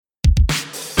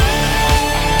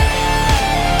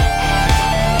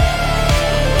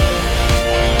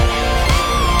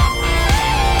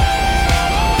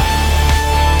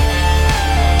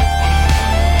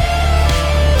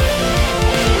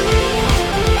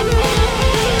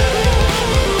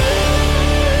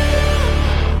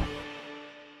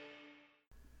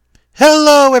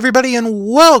Hello, everybody, and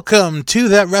welcome to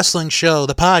That Wrestling Show,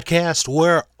 the podcast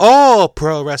where all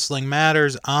pro wrestling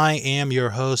matters. I am your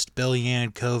host, Billy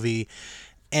Ann Covey,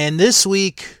 and this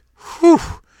week,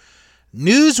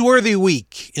 newsworthy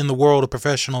week in the world of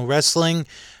professional wrestling.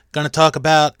 Going to talk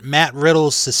about Matt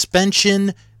Riddle's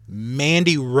suspension,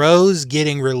 Mandy Rose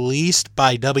getting released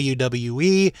by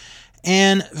WWE,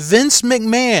 and Vince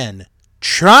McMahon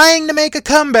trying to make a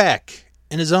comeback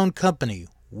in his own company.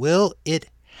 Will it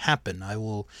happen? I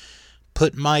will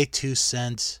put my 2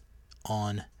 cents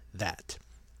on that.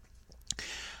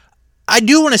 I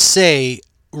do want to say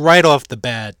right off the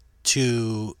bat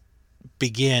to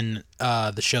begin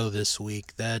the show this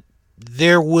week that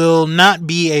there will not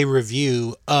be a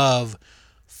review of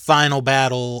Final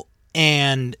Battle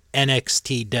and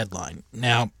NXT Deadline.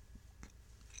 Now,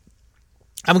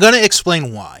 I'm going to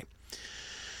explain why.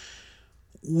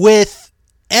 With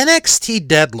NXT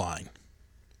Deadline,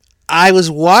 I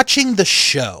was watching the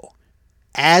show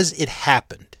as it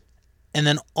happened, and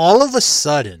then all of a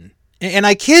sudden, and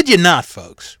I kid you not,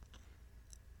 folks,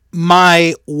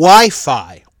 my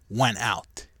Wi-Fi went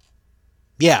out.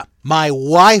 Yeah, my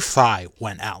Wi-Fi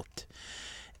went out.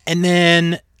 And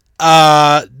then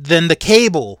the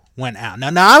cable went out.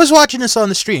 Now I was watching this on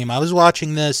the stream. I was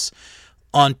watching this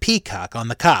on Peacock, on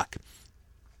the cock.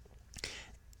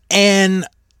 And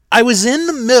I was in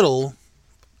the middle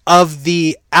of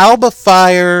the Alba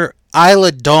Fire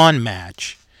Isla Dawn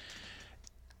match,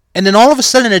 and then all of a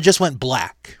sudden it just went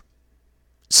black.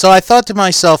 So I thought to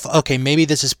myself, okay, maybe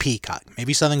this is Peacock.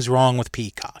 Maybe something's wrong with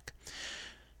Peacock.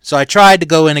 So I tried to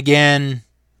go in again,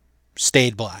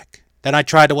 stayed black. Then I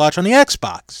tried to watch on the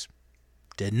Xbox,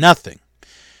 did nothing.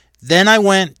 Then I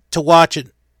went to watch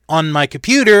it on my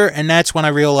computer, and that's when I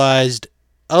realized,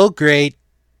 oh great,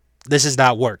 this is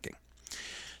not working.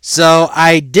 So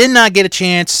I did not get a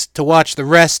chance to watch the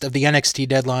rest of the NXT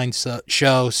Deadline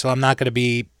show, so I'm not going to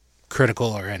be critical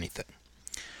or anything.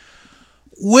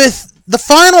 With the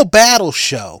Final Battle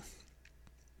show,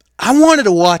 I wanted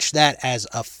to watch that as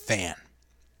a fan.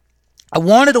 I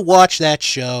wanted to watch that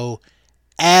show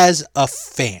as a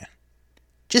fan.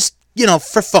 Just,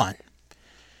 for fun.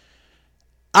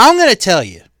 I'm going to tell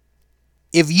you,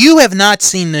 if you have not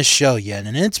seen this show yet,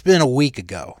 and it's been a week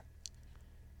ago,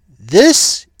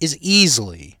 this is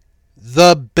easily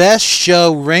the best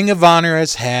show Ring of Honor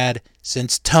has had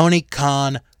since Tony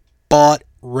Khan bought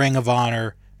Ring of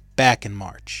Honor back in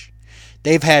March.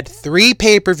 They've had 3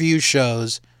 pay-per-view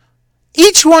shows.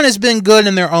 Each one has been good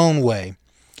in their own way.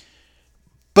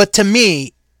 But to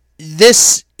me,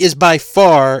 this is by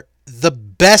far the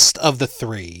best of the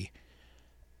 3.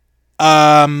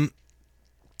 Every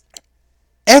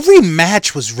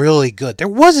match was really good. There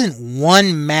wasn't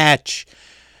one match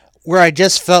where I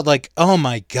just felt like, oh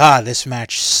my god, this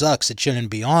match sucks, it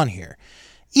shouldn't be on here.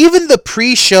 Even the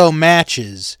pre-show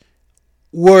matches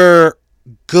were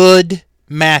good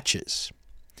matches.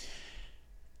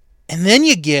 And then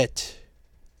you get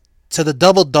to the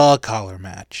double dog collar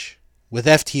match with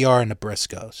FTR and the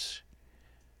Briscoes.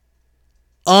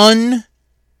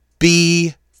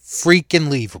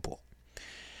 Unbe-freaking-leavable.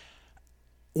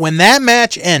 When that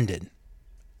match ended,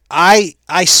 I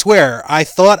swear, I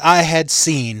thought I had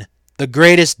seen the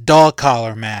greatest dog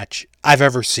collar match I've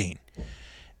ever seen.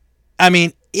 I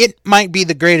mean, it might be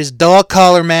the greatest dog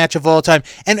collar match of all time.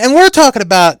 And we're talking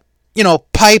about,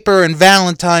 Piper and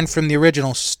Valentine from the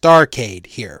original Starrcade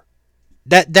here.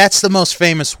 That's the most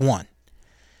famous one.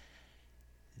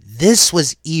 This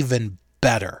was even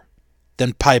better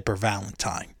than Piper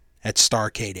Valentine at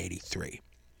Starrcade 83.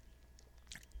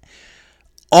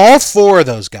 All 4 of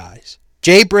those guys,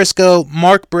 Jay Briscoe,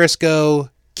 Mark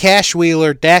Briscoe, Cash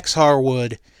Wheeler, Dax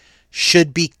Harwood,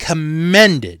 should be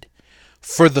commended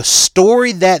for the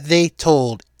story that they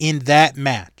told in that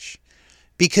match.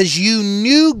 Because you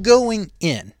knew going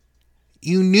in,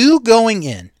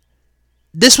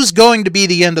 this was going to be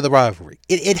the end of the rivalry.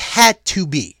 It had to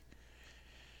be.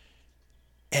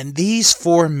 And these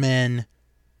 4 men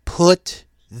put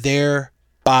their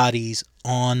bodies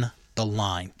on the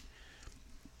line.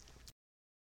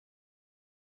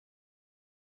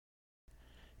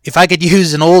 If I could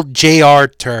use an old JR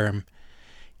term,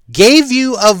 gave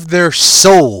you of their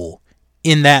soul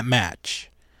in that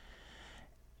match.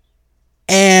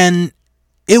 And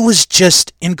it was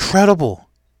just incredible.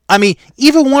 I mean,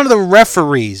 even one of the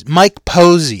referees, Mike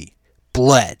Posey,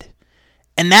 bled.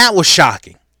 And that was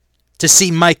shocking to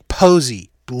see Mike Posey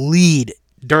bleed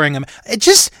during a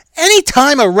match. Any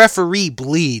time a referee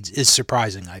bleeds is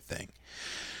surprising, I think.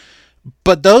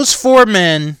 But those 4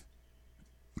 men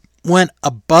went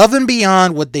above and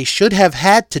beyond what they should have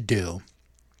had to do.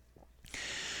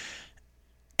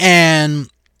 And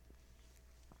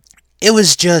it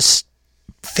was just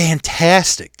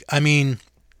fantastic. I mean,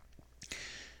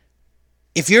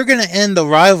 if you're going to end the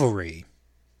rivalry,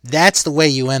 that's the way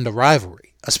you end a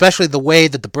rivalry, especially the way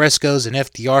that the Briscoes and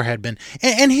FTR had been.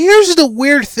 And here's the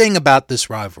weird thing about this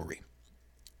rivalry.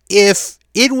 If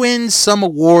it wins some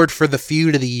award for the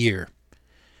feud of the year,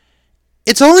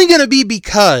 it's only going to be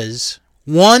because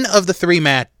the three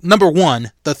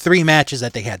matches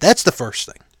that they had. That's the first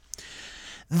thing.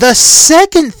 The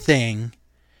second thing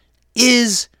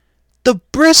is the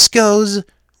Briscoes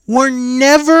were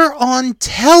never on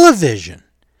television.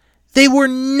 They were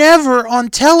never on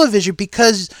television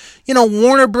because,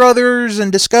 Warner Brothers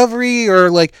and Discovery are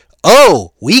like,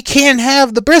 oh, we can't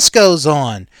have the Briscoes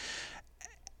on.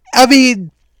 I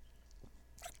mean,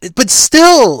 but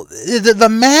still, the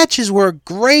matches were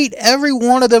great. Every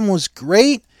one of them was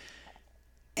great.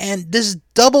 And this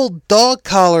double dog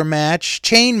collar match,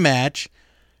 chain match,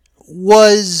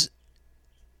 was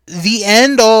the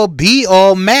end-all,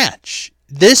 be-all match.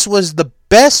 This was the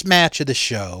best match of the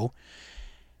show.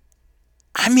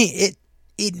 I mean,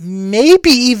 it may be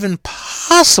even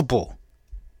possible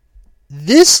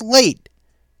this late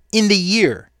in the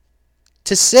year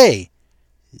to say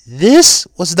this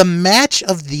was the match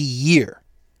of the year.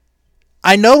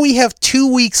 I know we have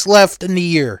 2 weeks left in the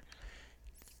year.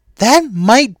 That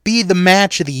might be the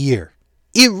match of the year.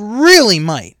 It really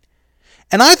might.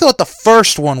 And I thought the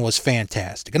first one was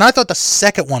fantastic. And I thought the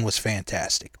second one was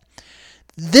fantastic.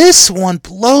 This one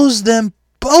blows them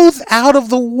both out of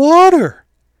the water.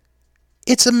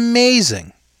 It's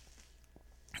amazing.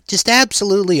 Just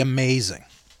absolutely amazing.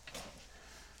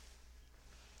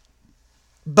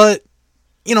 But,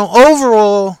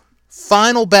 overall,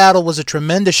 Final Battle was a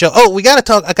tremendous show. Oh, I got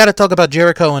to talk about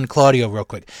Jericho and Claudio real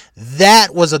quick.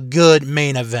 That was a good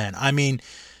main event. I mean,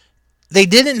 they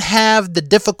didn't have the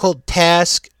difficult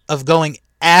task of going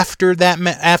after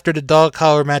the dog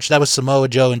collar match. That was Samoa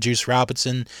Joe and Juice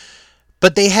Robinson.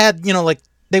 But they had,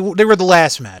 they were the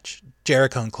last match,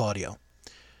 Jericho and Claudio.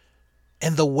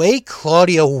 And the way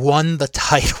Claudio won the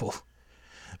title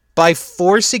by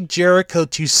forcing Jericho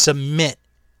to submit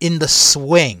in the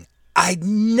swing. I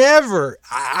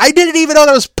didn't even know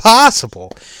that was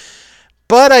possible.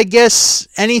 But I guess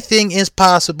anything is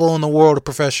possible in the world of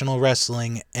professional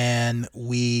wrestling, and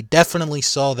we definitely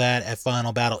saw that at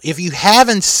Final Battle. If you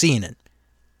haven't seen it,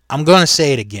 I'm going to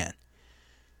say it again.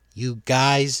 You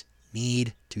guys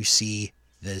need to see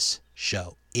this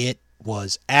show. It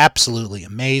was absolutely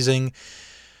amazing.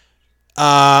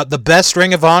 The best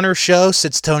Ring of Honor show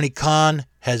since Tony Khan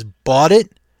has bought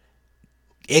it.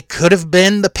 It could have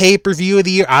been the pay-per-view of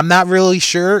the year. I'm not really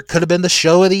sure. It could have been the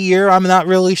show of the year. I'm not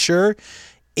really sure.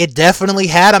 It definitely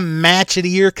had a match of the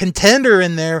year contender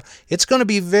in there. It's going to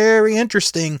be very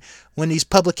interesting when these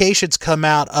publications come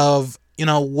out of,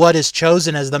 what is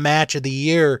chosen as the match of the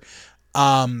year,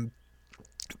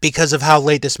 because of how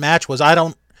late this match was. I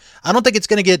don't think it's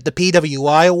going to get the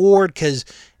PWI award because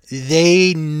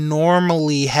they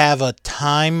normally have a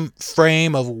time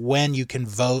frame of when you can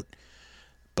vote,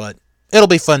 but it'll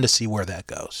be fun to see where that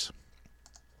goes.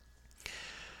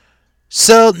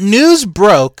 So, news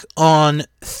broke on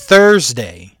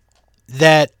Thursday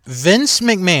that Vince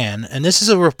McMahon, and this is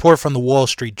a report from the Wall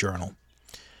Street Journal,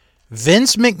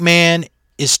 Vince McMahon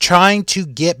is trying to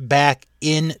get back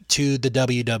into the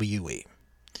WWE.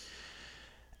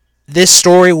 This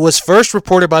story was first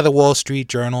reported by the Wall Street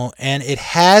Journal, and it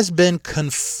has been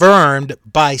confirmed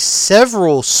by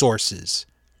several sources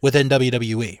within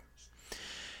WWE.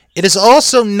 It is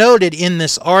also noted in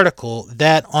this article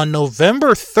that on November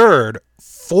 3rd,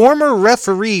 former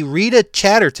referee Rita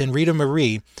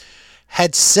Marie,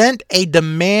 had sent a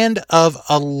demand of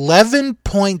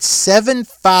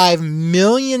 $11.75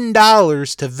 million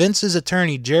to Vince's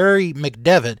attorney, Jerry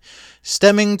McDevitt,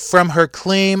 stemming from her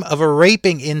claim of a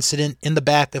raping incident in the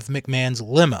back of McMahon's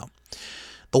limo.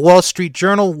 The Wall Street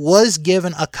Journal was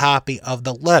given a copy of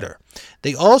the letter.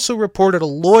 They also reported a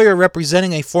lawyer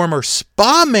representing a former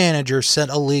spa manager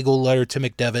sent a legal letter to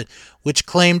McDevitt, which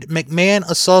claimed McMahon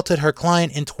assaulted her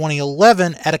client in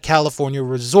 2011 at a California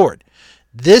resort.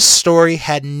 This story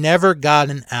had never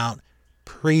gotten out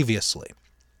previously.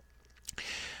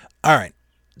 All right,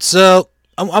 so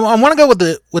I want to go with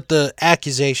the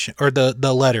accusation or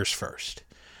the letters first.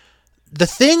 The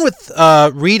thing with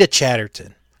Rita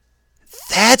Chatterton.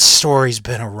 That story's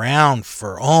been around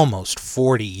for almost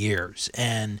 40 years,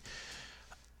 and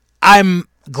I'm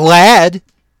glad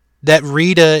that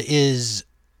Rita is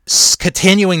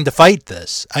continuing to fight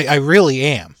this. I really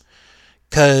am,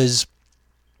 because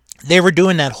they were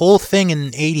doing that whole thing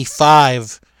in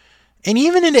 85 and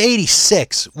even into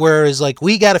 86, where it's like,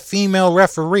 we got a female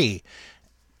referee.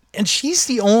 And she's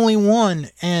the only one.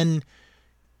 And,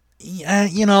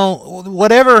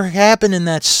 whatever happened in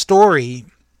that story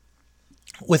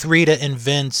with Rita and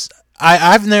Vince,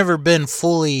 I've never been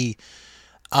fully,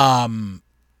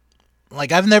 I've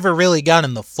never really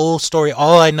gotten the full story.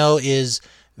 All I know is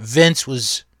Vince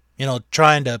was,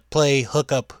 trying to play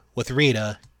hookup with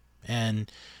Rita,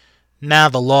 and now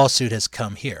the lawsuit has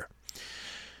come here.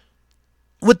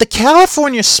 With the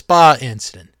California spa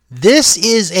incident, this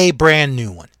is a brand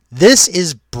new one. This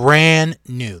is brand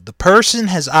new. The person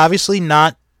has obviously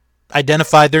not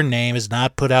identified their name, has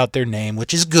not put out their name,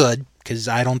 which is good, because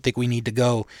I don't think we need to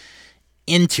go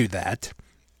into that.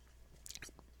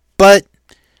 But,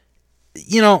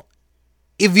 if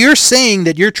you're saying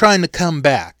that you're trying to come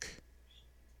back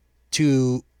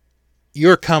to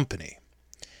your company,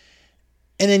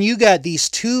 and then you got these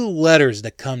two letters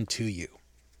that come to you,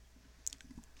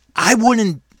 I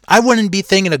wouldn't be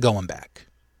thinking of going back.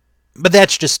 But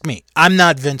that's just me. I'm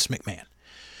not Vince McMahon.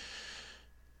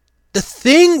 The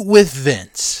thing with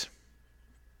Vince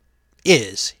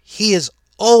is he has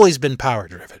always been power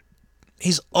driven.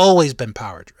 He's always been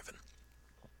power driven.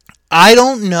 I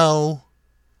don't know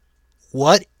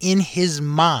what in his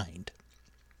mind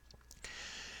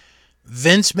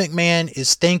Vince McMahon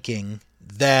is thinking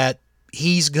that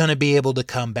he's going to be able to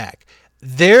come back.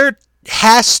 There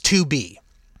has to be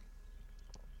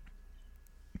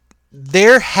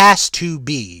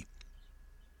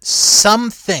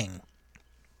something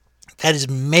that is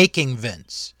making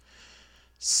Vince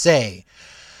say,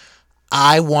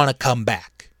 I want to come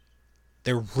back.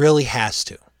 There really has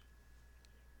to.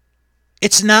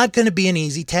 It's not going to be an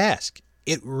easy task.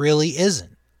 It really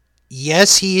isn't.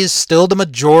 Yes, he is still the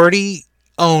majority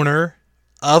owner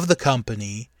of the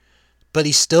company, but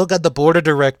he's still got the board of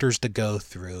directors to go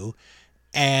through.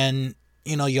 And,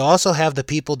 you also have the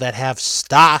people that have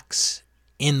stocks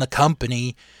in the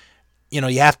company. You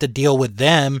have to deal with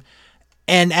them.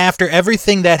 And after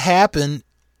everything that happened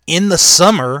in the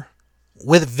summer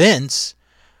with Vince,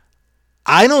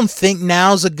 I don't think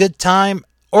now's a good time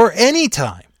or any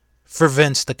time for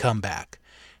Vince to come back.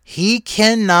 He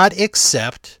cannot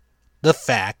accept the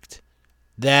fact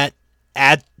that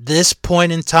at this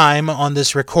point in time on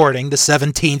this recording, the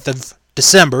 17th of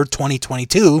December,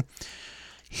 2022,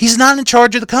 he's not in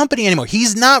charge of the company anymore.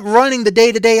 He's not running the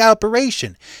day-to-day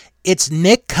operation. It's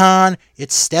Nick Khan,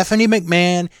 it's Stephanie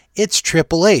McMahon, it's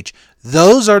Triple H.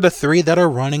 Those are the three that are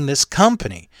running this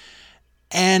company.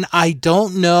 And I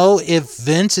don't know if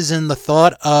Vince is in the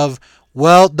thought of,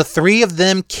 well, the three of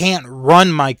them can't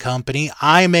run my company.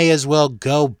 I may as well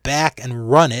go back and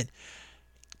run it.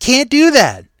 Can't do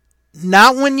that.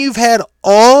 Not when you've had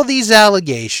all these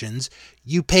allegations.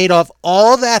 You paid off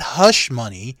all that hush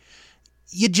money.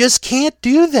 You just can't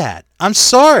do that. I'm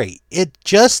sorry. It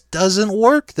just doesn't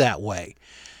work that way.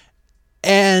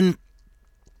 And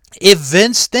if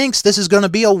Vince thinks this is going to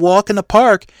be a walk in the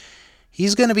park,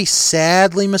 he's going to be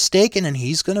sadly mistaken, and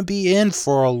he's going to be in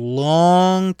for a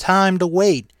long time to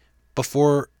wait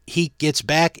before he gets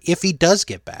back, if he does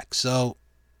get back. So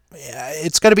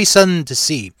it's going to be something to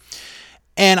see.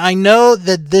 And I know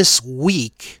that this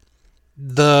week,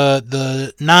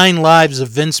 the 9 Lives of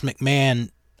Vince McMahon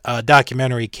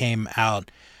documentary came out.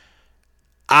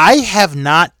 I have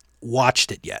not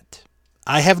watched it yet.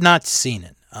 I have not seen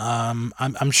it.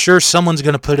 I'm sure someone's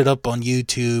going to put it up on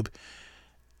YouTube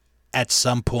at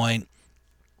some point.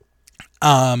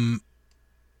 I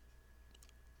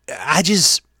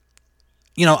just,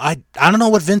 I don't know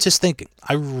what Vince is thinking.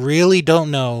 I really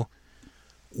don't know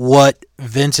what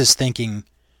Vince is thinking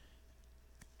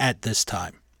at this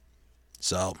time.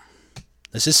 So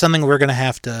this is something we're going to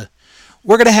have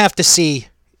to see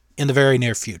in the very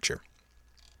near future.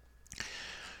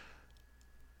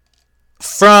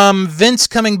 From Vince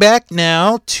coming back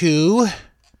now to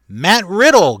Matt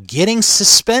Riddle getting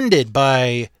suspended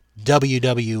by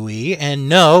WWE, and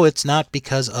no, it's not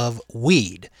because of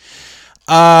weed.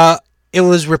 It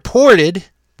was reported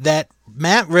that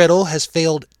Matt Riddle has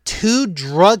failed 2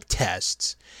 drug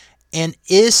tests and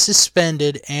is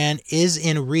suspended and is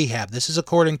in rehab. This is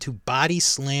according to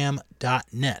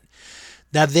Bodyslam.net.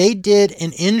 Now, they did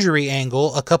an injury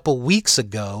angle a couple weeks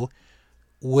ago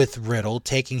with Riddle,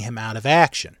 taking him out of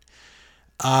action.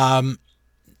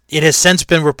 It has since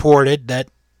been reported that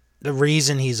the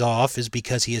reason he's off is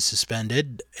because he is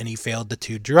suspended and he failed the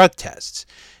 2 drug tests.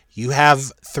 You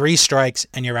have 3 strikes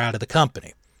and you're out of the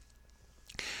company.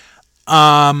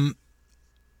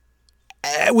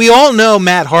 We all know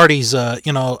Matt Hardy's a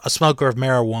smoker of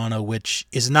marijuana, which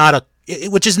is not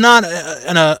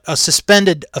a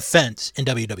suspended offense in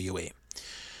WWE.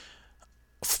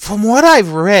 From what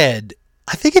I've read,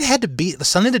 I think it had to be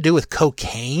something to do with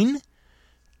cocaine.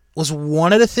 Was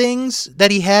one of the things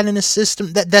that he had in his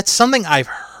system. That's something I've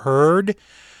heard.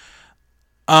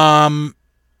 But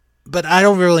I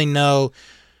don't really know.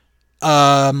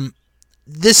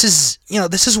 This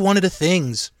is one of the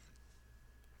things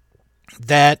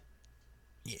that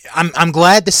I'm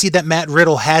glad to see that Matt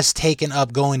Riddle has taken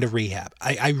up going to rehab.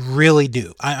 I really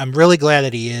do. I'm really glad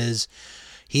that he is.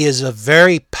 He is a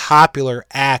very popular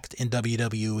act in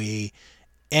WWE,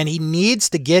 and he needs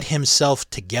to get himself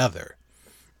together.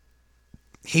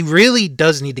 He really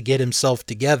does need to get himself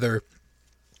together,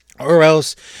 or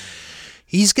else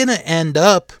he's going to end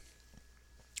up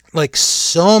like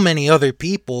so many other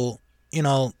people,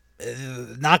 not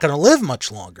going to live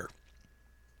much longer.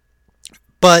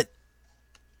 But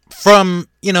from,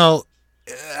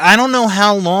 I don't know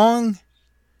how long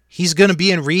he's going to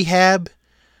be in rehab.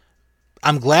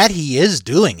 I'm glad he is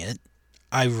doing it.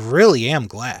 I really am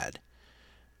glad.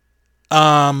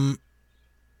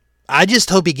 I just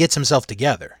hope he gets himself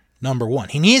together. Number one,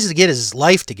 he needs to get his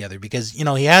life together because,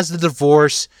 he has the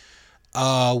divorce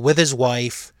with his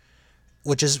wife,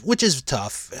 which is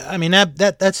tough. I mean,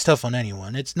 that's tough on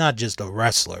anyone. It's not just a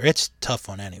wrestler. It's tough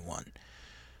on anyone.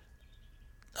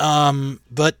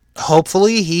 But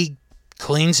hopefully he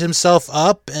cleans himself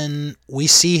up and we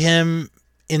see him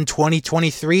in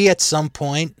 2023 at some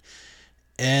point,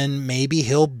 and maybe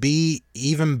he'll be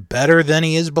even better than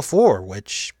he is before,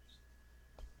 which,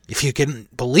 if you can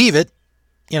believe it,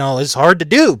 is hard to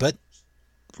do, but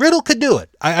Riddle could do it.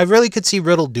 I really could see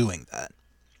Riddle doing that.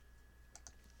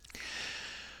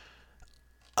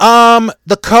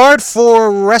 The card for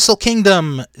Wrestle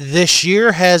Kingdom this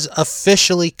year has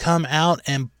officially come out,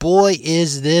 and boy,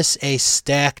 is this a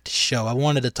stacked show. I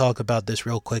wanted to talk about this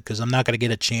real quick because I'm not going to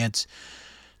get a chance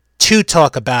to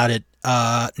talk about it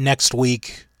next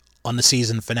week on the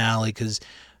season finale, because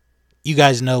you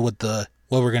guys know what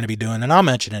we're going to be doing, and I'll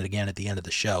mention it again at the end of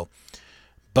the show.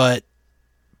 But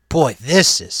boy,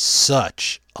 this is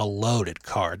such a loaded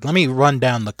card. Let me run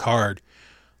down the card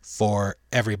for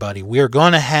everybody. We're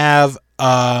going to have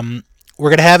an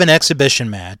exhibition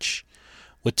match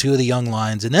with two of the young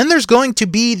lions, and then there's going to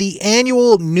be the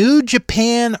annual New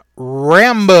Japan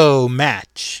Rambo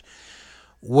match,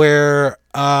 where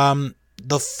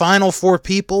the final four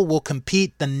people will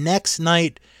compete the next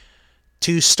night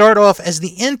to start off as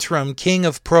the interim King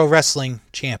of Pro Wrestling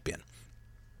champion.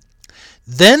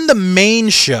 Then the main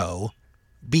show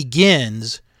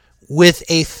begins with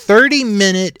a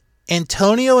 30-minute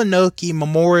Antonio Inoki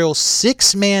Memorial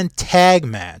 6-man tag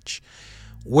match,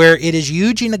 where it is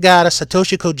Yuji Nagata,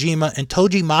 Satoshi Kojima, and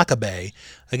Toji Makabe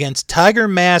against Tiger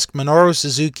Mask, Minoru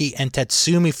Suzuki, and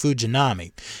Tatsumi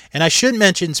Fujinami. And I should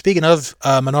mention, speaking of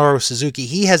Minoru Suzuki,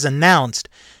 he has announced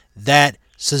that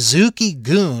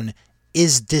Suzuki-gun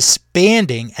is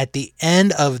disbanding at the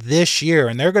end of this year,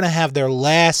 and they're going to have their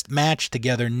last match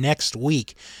together next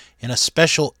week in a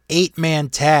special 8-man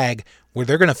tag where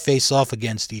they're going to face off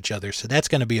against each other. So that's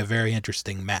going to be a very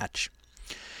interesting match.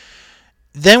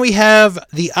 Then we have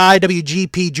the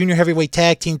IWGP Junior Heavyweight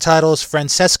Tag Team titles.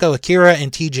 Francesco Akira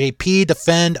and TJP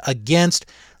defend against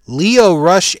Lio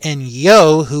Rush and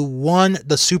Yo, who won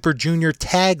the Super Junior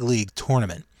Tag League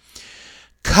tournament.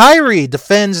 Kairi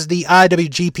defends the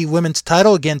IWGP Women's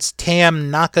title against Tam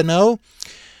Nakano.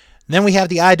 Then we have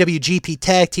the IWGP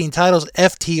Tag Team titles.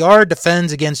 FTR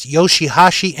defends against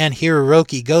Yoshihashi and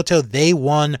Hiroki Goto. They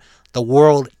won the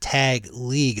World Tag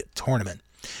League tournament.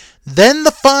 Then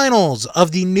the finals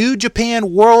of the New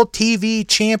Japan World TV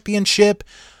Championship.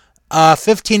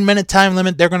 15-minute time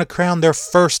limit. They're going to crown their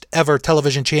first ever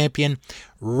television champion,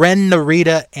 Ren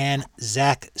Narita and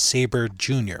Zack Sabre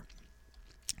Jr.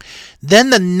 Then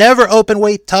the Never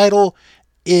Openweight title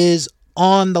is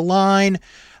on the line.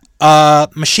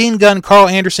 Machine Gun Carl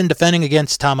Anderson defending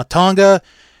against Tama Tonga.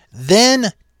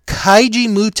 Then Kaiji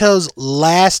Muto's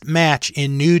last match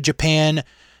in New Japan.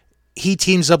 He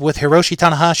teams up with Hiroshi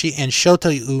Tanahashi and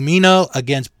Shota Umino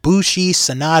against Bushi,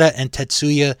 Sanada, and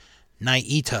Tetsuya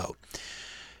Naito.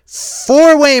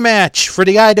 4-way match for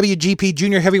the IWGP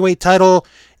Junior Heavyweight title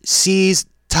sees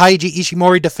Taiji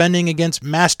Ishimori defending against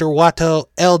Master Wato,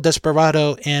 El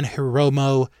Desperado, and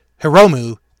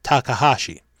Hiromu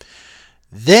Takahashi.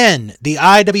 Then, the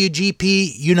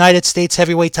IWGP United States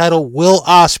Heavyweight title, Will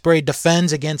Ospreay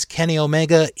defends against Kenny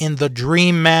Omega in the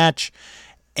Dream match.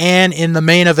 And in the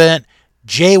main event,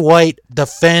 Jay White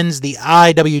defends the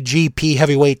IWGP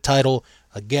Heavyweight title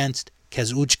against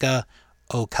Kazuchika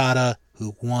Okada,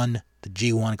 who won the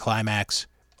G1 Climax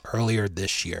earlier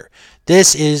this year.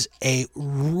 This is a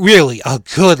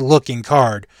good-looking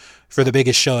card for the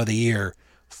biggest show of the year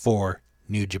for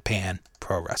New Japan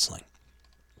Pro Wrestling.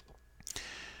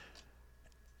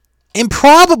 And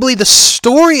probably the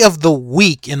story of the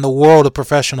week in the world of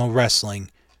professional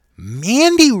wrestling,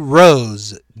 Mandy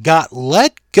Rose got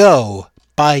let go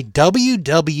by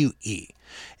WWE.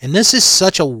 And this is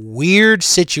such a weird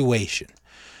situation.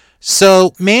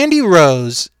 So Mandy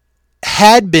Rose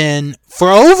had been, for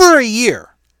over a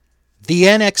year, the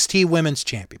NXT Women's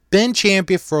Champion. Been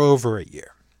champion for over a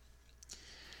year.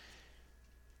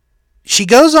 She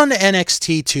goes on to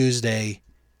NXT Tuesday,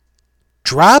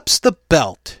 drops the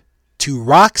belt to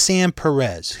Roxanne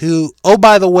Perez, who, oh,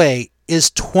 by the way,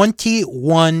 is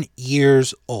 21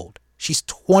 years old. She's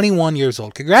 21 years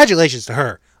old. Congratulations to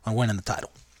her on winning the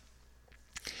title.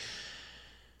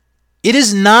 It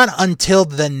is not until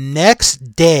the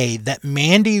next day that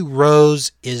Mandy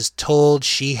Rose is told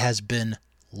she has been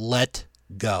let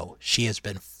go. She has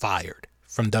been fired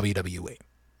from WWE.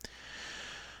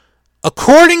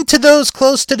 According to those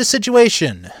close to the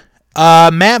situation,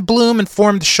 Matt Bloom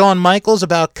informed Shawn Michaels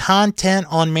about content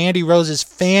on Mandy Rose's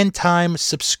Fan Time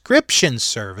subscription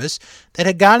service that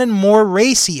had gotten more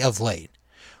racy of late.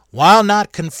 While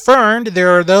not confirmed, there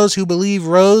are those who believe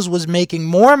Rose was making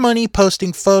more money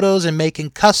posting photos and making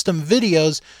custom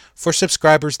videos for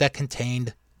subscribers that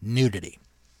contained nudity.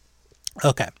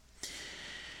 Okay.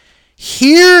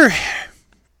 Here's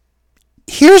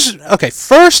okay,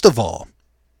 first of all,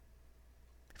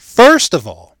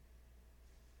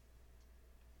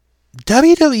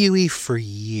 WWE for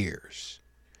years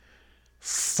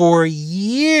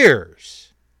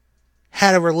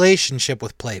had a relationship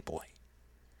with Playboy.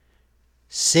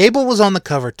 Sable was on the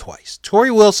cover twice.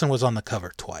 Tori Wilson was on the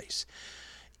cover twice.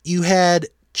 You had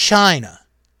Chyna,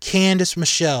 Candice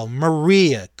Michelle,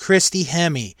 Maria, Christy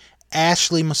Hemme,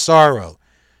 Ashley Massaro.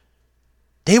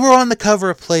 They were on the cover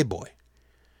of Playboy.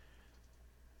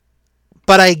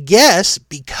 But I guess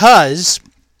because,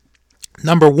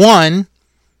 number one,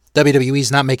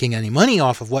 WWE's not making any money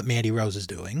off of what Mandy Rose is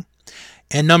doing.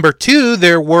 And number two,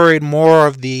 they're worried more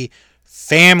of the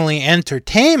family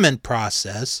entertainment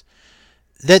process,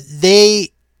 that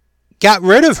they got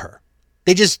rid of her.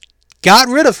 They just got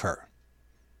rid of her.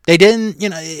 They didn't,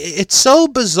 it's so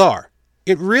bizarre.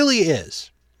 It really is.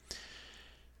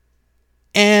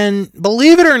 And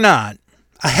believe it or not,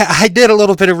 I did a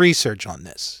little bit of research on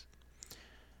this.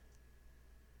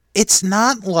 It's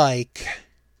not like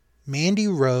Mandy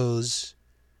Rose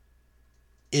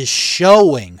is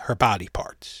showing her body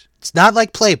parts. It's not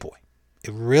like Playboy.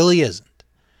 It really isn't.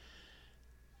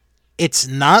 It's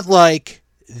not like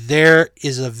there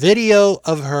is a video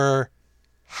of her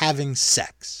having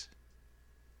sex.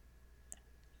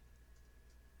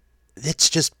 It's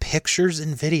just pictures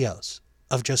and videos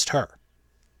of just her.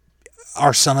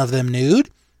 Are some of them nude?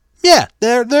 Yeah,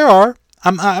 there are.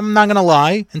 I'm not going to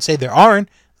lie and say there aren't.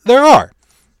 There are.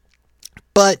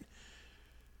 But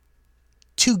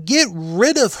to get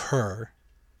rid of her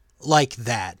like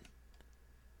that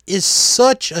is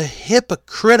such a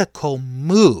hypocritical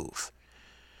move.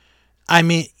 I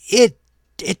mean, it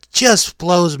just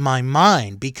blows my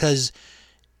mind because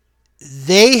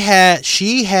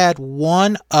she had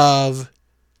one of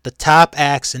the top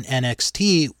acts in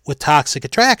NXT with Toxic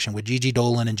Attraction with Gigi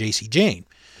Dolan and JC Jane.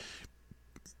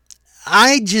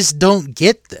 I just don't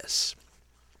get this.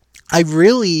 I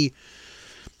really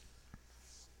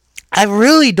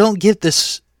don't get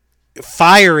this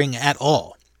firing at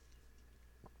all.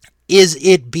 Is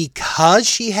it because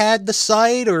she had the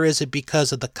site, or is it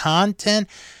because of the content?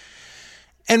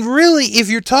 And really, if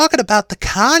you're talking about the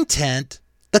content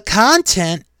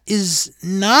is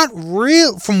not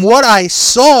real. From what I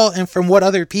saw and from what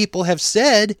other people have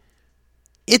said,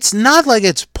 it's not like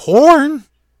it's porn.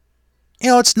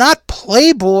 It's not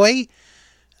Playboy.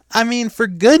 I mean, for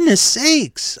goodness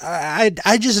sakes,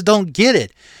 I just don't get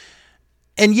it.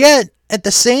 And yet, at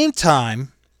the same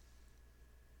time,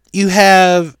 you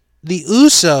have the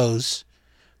Usos,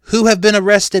 who have been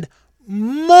arrested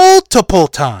multiple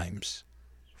times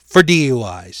for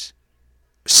DUIs.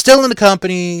 Still in the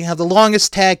company, have the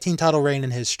longest tag team title reign in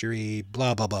history,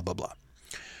 blah, blah, blah, blah, blah.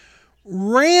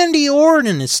 Randy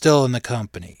Orton is still in the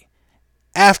company.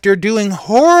 After doing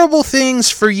horrible things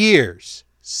for years,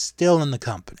 still in the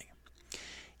company.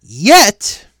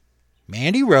 Yet,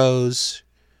 Mandy Rose,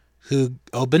 who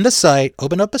opened up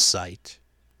a site,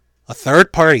 a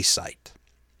third-party site,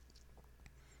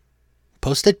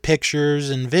 posted pictures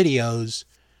and videos,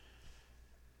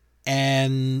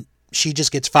 and she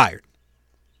just gets fired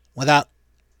without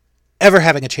ever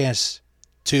having a chance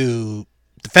to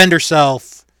defend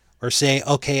herself or say,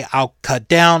 okay, I'll cut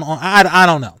down on. I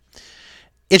don't know.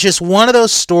 It's just one of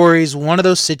those stories, one of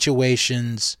those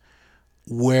situations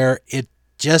where it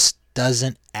just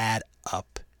doesn't add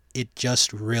up. It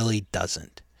just really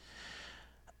doesn't.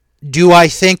 Do I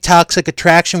think Toxic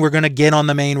Attraction were going to get on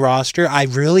the main roster? I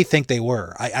really think they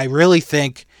were. I really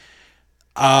think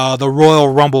the Royal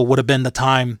Rumble would have been the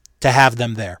time to have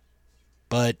them there.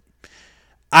 But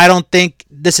I don't think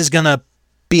this is going to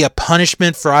be a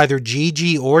punishment for either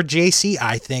Gigi or JC.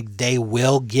 I think they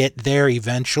will get there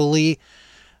eventually,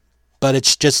 but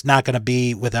it's just not going to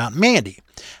be without Mandy.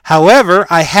 However,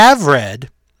 I have read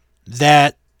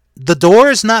that the door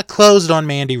is not closed on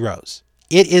Mandy Rose.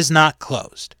 It is not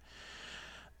closed.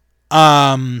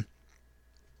 So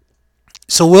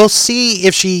we'll see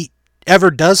if she ever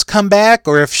does come back,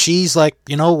 or if she's like,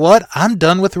 you know what, I'm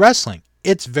done with wrestling.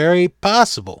 It's very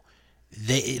possible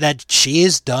that she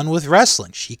is done with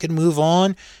wrestling. She can move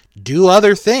on, do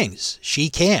other things. She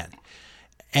can.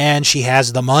 And she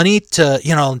has the money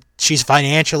to, she's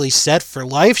financially set for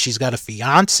life. She's got a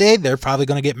fiance. They're probably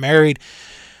going to get married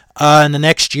in the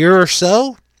next year or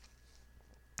so.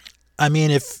 I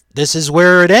mean, if this is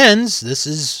where it ends, this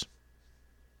is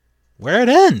where it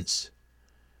ends.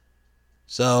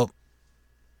 So,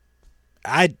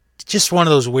 just one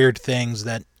of those weird things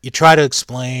that you try to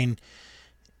explain.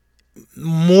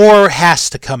 More has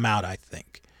to come out, I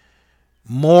think.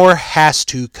 More has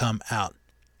to come out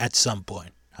at some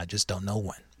point. I just don't know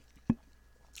when.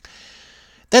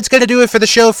 That's going to do it for the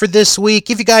show for this week.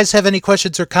 If you guys have any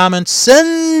questions or comments,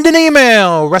 send an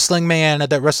email,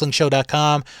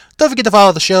 wrestlingman@wrestlingshow.com. Don't forget to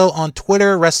follow the show on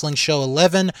Twitter,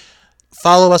 WrestlingShow11.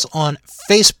 Follow us on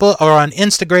Facebook or on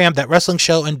Instagram, That Wrestling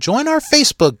Show, and join our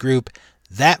Facebook group,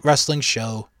 That Wrestling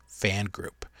Show Fan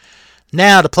Group.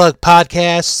 Now to plug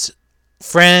podcasts,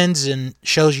 friends, and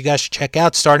shows you guys should check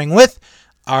out, starting with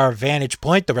our Vantage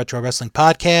Point, the Retro Wrestling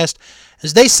Podcast,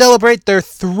 as they celebrate their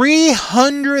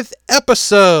 300th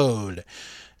episode.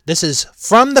 This is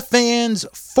from the fans,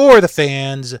 for the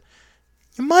fans.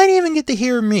 You might even get to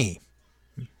hear me.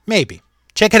 Maybe.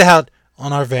 Check it out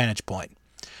on our Vantage Point.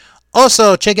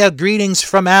 Also, check out Greetings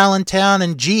from Allentown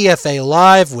and GFA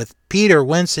Live with Peter,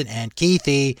 Winston, and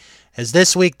Keithy, as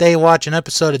this week they watch an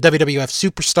episode of WWF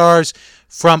Superstars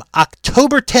from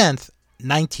October 10th,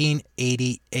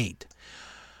 1988.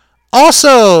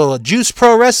 Also, Juice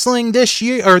Pro Wrestling this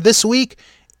week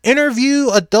interview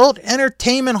Adult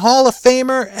Entertainment Hall of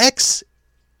Famer,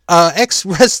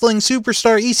 ex-wrestling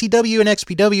superstar ECW and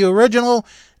XPW original,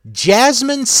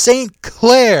 Jasmine St.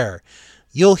 Clair.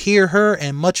 You'll hear her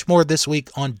and much more this week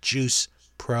on Juice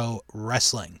Pro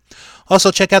Wrestling. Also,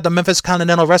 check out the Memphis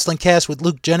Continental Wrestling Cast with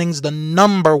Luke Jennings, the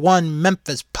 #1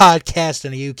 Memphis podcast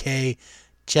in the UK.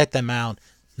 Check them out,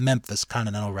 Memphis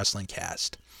Continental Wrestling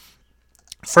Cast.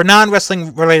 For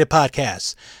non-wrestling related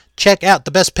podcasts, check out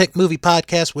the Best Pick Movie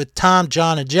Podcast with Tom,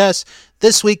 John, and Jess.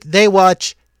 This week they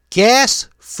watch Gas,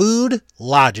 Food,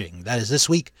 Lodging. That is this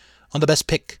week on the Best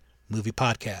Pick Movie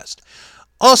Podcast.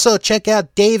 Also, check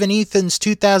out Dave and Ethan's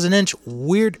 2000-inch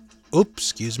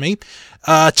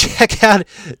check out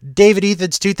David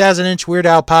Ethan's 2000-inch Weird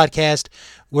Al podcast,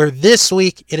 where this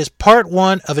week it is part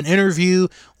 1 of an interview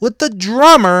with the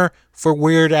drummer for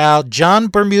Weird Al, John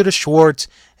Bermuda Schwartz,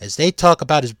 as they talk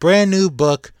about his brand new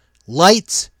book,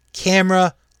 Lights,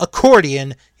 Camera,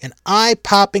 Accordion, and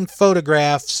Eye-Popping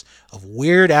Photographs of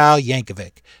Weird Al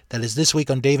Yankovic. That is this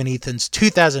week on Dave and Ethan's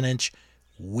 2000-inch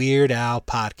Weird Al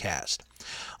podcast.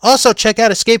 Also, check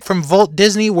out Escape from Walt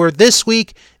Disney, where this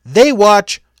week they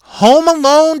watch Home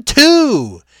Alone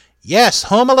 2. Yes,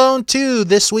 Home Alone 2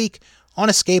 this week on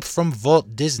Escape from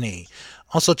Walt Disney.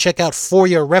 Also, check out For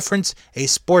Your Reference, a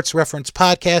sports reference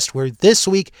podcast, where this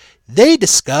week they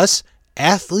discuss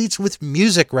athletes with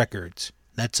music records.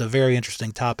 That's a very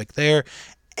interesting topic there.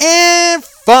 And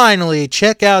finally,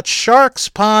 check out Sharks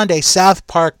Pond, a South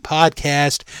Park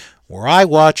podcast, where I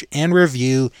watch and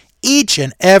review each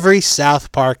and every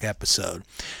South Park episode.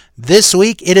 This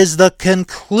week, it is the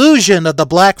conclusion of the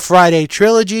Black Friday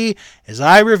trilogy as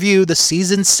I review the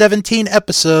season 17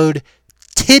 episode,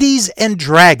 Titties and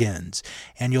Dragons,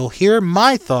 and you'll hear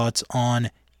my thoughts on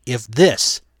if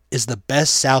this is the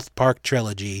best South Park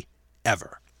trilogy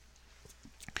ever.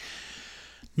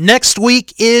 Next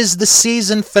week is the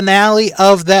season finale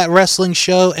of That Wrestling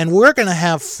Show, and we're going to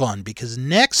have fun because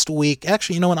next week,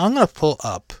 actually, you know what, I'm going to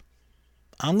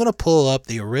pull up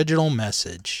the original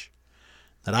message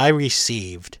that I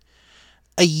received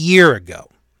a year ago.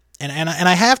 And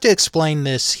I have to explain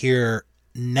this here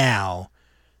now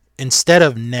instead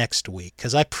of next week,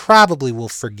 because I probably will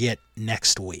forget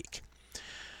next week.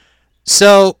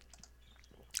 So,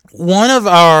 one of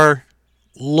our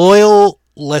loyal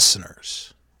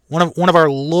listeners, one of our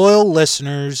loyal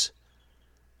listeners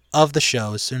of the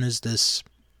show, as soon as this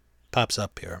pops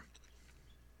up here.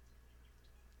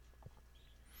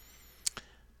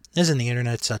 Isn't the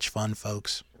internet such fun,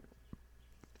 folks?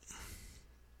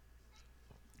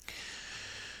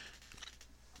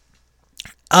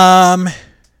 What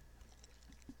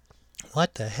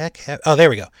the heck? Oh, there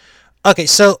we go. Okay,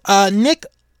 so Nick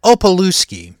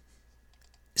Opalewski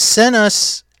sent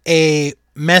us a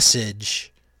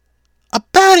message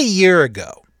about a year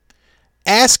ago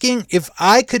asking if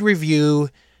I could review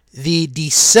the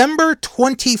December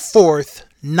 24th,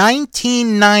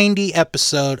 1990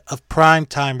 episode of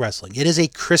Primetime Wrestling. It is a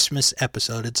Christmas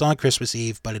episode. It's on Christmas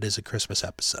Eve, but it is a Christmas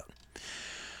episode.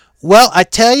 Well, I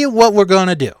tell you what we're going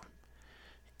to do.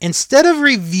 Instead of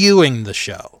reviewing the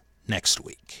show next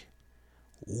week,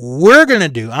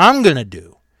 I'm going to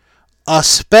do a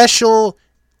special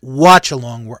watch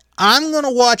along where I'm going to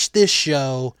watch this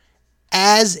show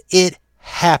as it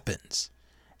happens.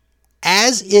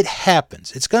 As it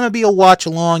happens. It's going to be a watch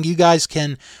along. You guys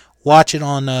can watch it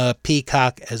on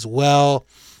Peacock as well.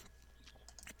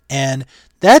 And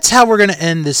that's how we're going to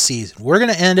end this season. We're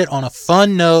going to end it on a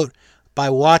fun note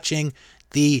by watching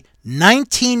the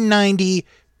 1990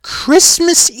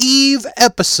 Christmas Eve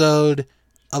episode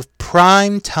of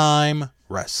Primetime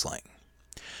Wrestling.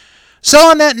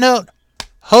 So on that note,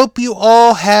 hope you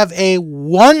all have a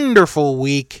wonderful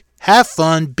week. Have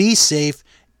fun, be safe,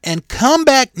 and come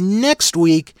back next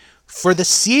week for the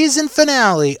season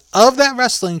finale of that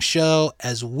wrestling show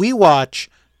as we watch,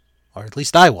 or at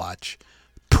least I watch,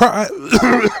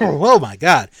 oh my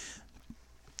God,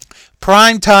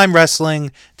 Primetime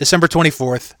Wrestling, December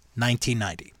 24th,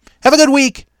 1990. Have a good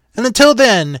week, and until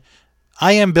then,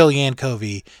 I am Bill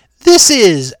Yankovy. This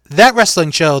is That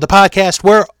Wrestling Show, the podcast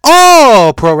where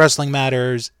all pro wrestling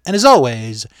matters, and as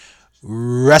always,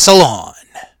 wrestle on.